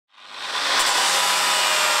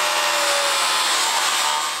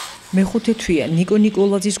მეხუთე თვეა ნიკო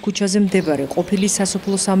ნიკოლაძის ქუჩაზე მდებარე ყოფილი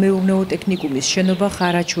სასოფლო-სამეურნეო ტექნიკუმის შენობა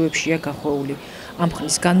ხარაჩოებშია გახვეული. ამ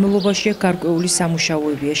ხნის განმავლობაშია გარკვეული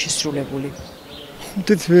სამუშაოებია შესრულებული.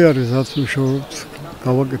 5 თვე არის რაც მუშაობთ,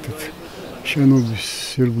 გავაკეთეთ შენობის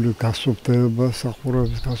ირგვლივ გასუფთავება,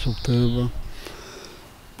 სახურავის გასუფთავება,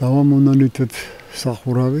 დავამონალითეთ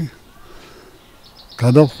სახურავი,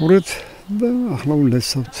 გადავხურეთ და ახლა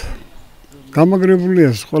ვლესავთ.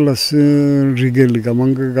 გამაგრებულია ყველა რიგელი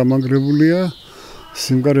გამაგრებულია,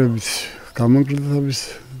 სიმღერებით გამაგრდების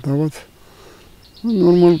დავათ.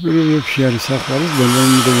 ნორმალ პირობებში არის სახურავის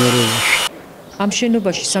მდგომარეობაში. ამ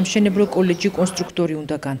შენობაში სამშენებლო კოლეჯი კონსტრუქტორი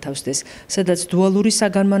უნდა განთავსდეს, სადაც დუალური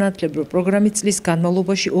საგანმანათლებლო პროგრამით წლის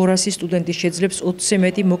განმავლობაში 200 სტუდენტი შეძლებს 20-ზე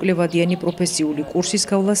მეტი მოკლევადიანი პროფესიული კურსის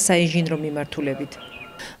გავლას საინჟინრო მიმართულებით.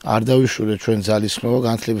 არ დავიშურეთ ჩვენ ძალისხმევა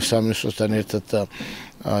განათლების სამინისტროსთან ერთად და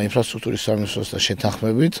ინფრასტრუქტურის სამინისტროსთან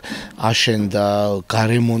შეთანხმებით აშენდა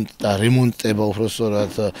რემონტება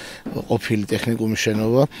უბრალოდ ყოფილი ტექნიკუმის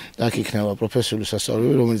შენობა და აქ იქნება პროფესიული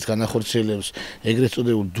სასწავლებელი, რომელიც განახორციელებს ეგრეთ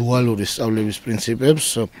წოდებულ დუალური სწავლების პრინციპებს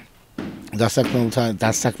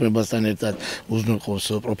დასაქმებასთან ერთად უზრუნველყოფს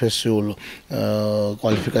პროფესიულ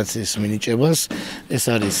კვალიფიკაციის მინიჭებას. ეს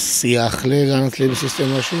არის სიახლე განათლების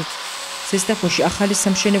სისტემაში. ზესტაფონში ახალი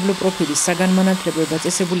სამშენებლო პროფილის საგანმანათლებლო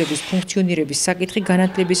დაწესებულების ფუნქციონირების საკითხი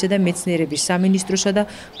განათლებისა და მეცნიერების სამინისტროსა და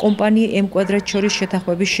კომპანია M-კვადრატ შორის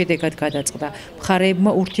შეთანხმების შედეგად გადაწყდა.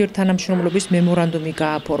 მხარეებმა ურთიერთთანამშრომლობის მემორანდუმი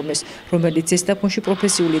გააფორმეს, რომელიც ზესტაფონში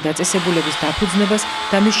პროფესიული დაწესებულების დაფუძნებას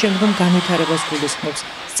და მის შემდგომ განვითარებას გულისხმობს.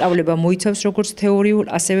 სწავლება მოიცავს როგორც თეორიულ,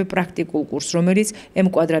 ასევე პრაქტიკულ კურსს, რომელიც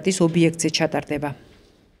M-კვადრატის ობიექტზე ჩატარდება.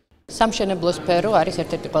 სამშენებლო სფერო არის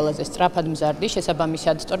ერთ-ერთი ყველაზე სწრაფად მზარდი,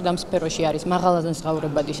 შესაბამისად, სწორედ ამ სფეროში არის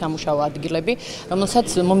მაღალადანსღაურებადი სამუშაო ადგილები, რომელსაც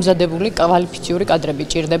მომზადებული კვალიფიციური კადრები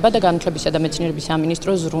ჭირდება და განათლებისა და მეცნიერების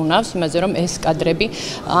სამინისტრო ზრუნავს იმაზე, რომ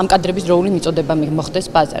ამ კადრების დროული მიწოდება მოხდეს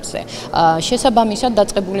ბაზარზე. შესაბამისად,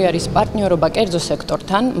 დაწყებული არის პარტნიორობა კერძო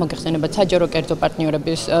სექტორთან, მოგეხსენებათ საჯარო კერძო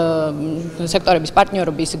სექტორების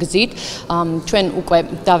პარტნიორობის გზით. ჩვენ უკვე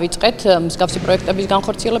დავიწყეთ მსგავსი პროექტების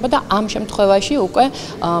განხორციელება და ამ შემთხვევაში უკვე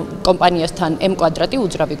კომპანიასთან M-კვადრატი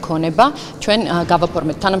უძრავი ქონება, ჩვენ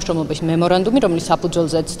გავაფორმეთ თანამშრომლობის მემორანდუმი, რომლის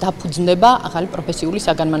საფუძველზეც დაფუძნდება ახალი პროფესიული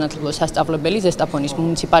საგანმანათლებლო სასწავლებელი ზესტაფონის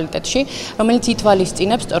მუნიციპალიტეტში, რომელიც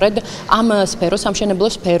ითვალისწინებს სწორედ ამ სამშენებლო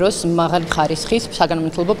სფეროს მაღალი ხარისხის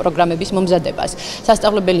საგანმანათლებლო პროგრამების მომზადებას.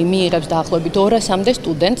 სასწავლებელი მიიღებს დაახლოებით 200-მდე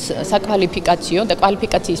სტუდენტს საკვალიფიკაციო და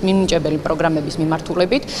კვალიფიკაციის მიმნიჭებელი პროგრამების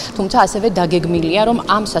მიმართულებით, თუმცა ასევე დაგეგმილია, რომ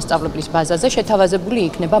ამ სასწავლებლის ბაზაზე შეთავაზებული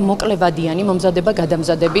იქნება მოკლევადიანი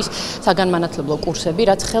მომზადება-გადამზადების საგანმანათლებლო კურსები,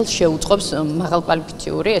 რაც ხელს შეუწყობს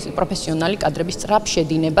მაღალკვალიფიციური პროფესიონალი კადრების სწრაფ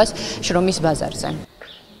შედინებას შრომის ბაზარზე.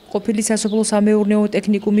 ყოფილი სასოფლო-სამეურნეო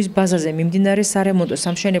ტექნიკუმის ბაზაზე მიმდინარე სარემონტო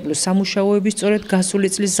სამშენებლო სამუშაოების სწორედ გასული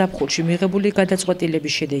წლის ზაფხულში მიღებული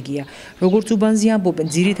გადაწყვეტილების შედეგია. როგორც უბანზე ამბობენ,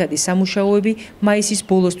 ძირითადი სამუშაოები მაისის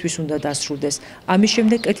ბოლოსთვის უნდა დასრულდეს. ამის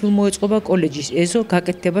შემდეგ კეთილმოეწყობა კოლეჯის ეზო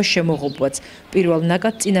გაკეთდება შემოღობვაც. პირველ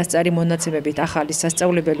ნაკად წინასწარი მონაცემებით ახალი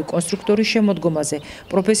სასწავლებელი კონსტრუქტორის შემოდგომაზე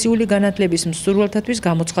პროფესიული განათლების მსურველთათვის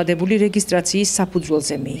გამოცხადებული რეგისტრაციის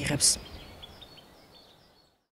საფუძველზე მიიღებს.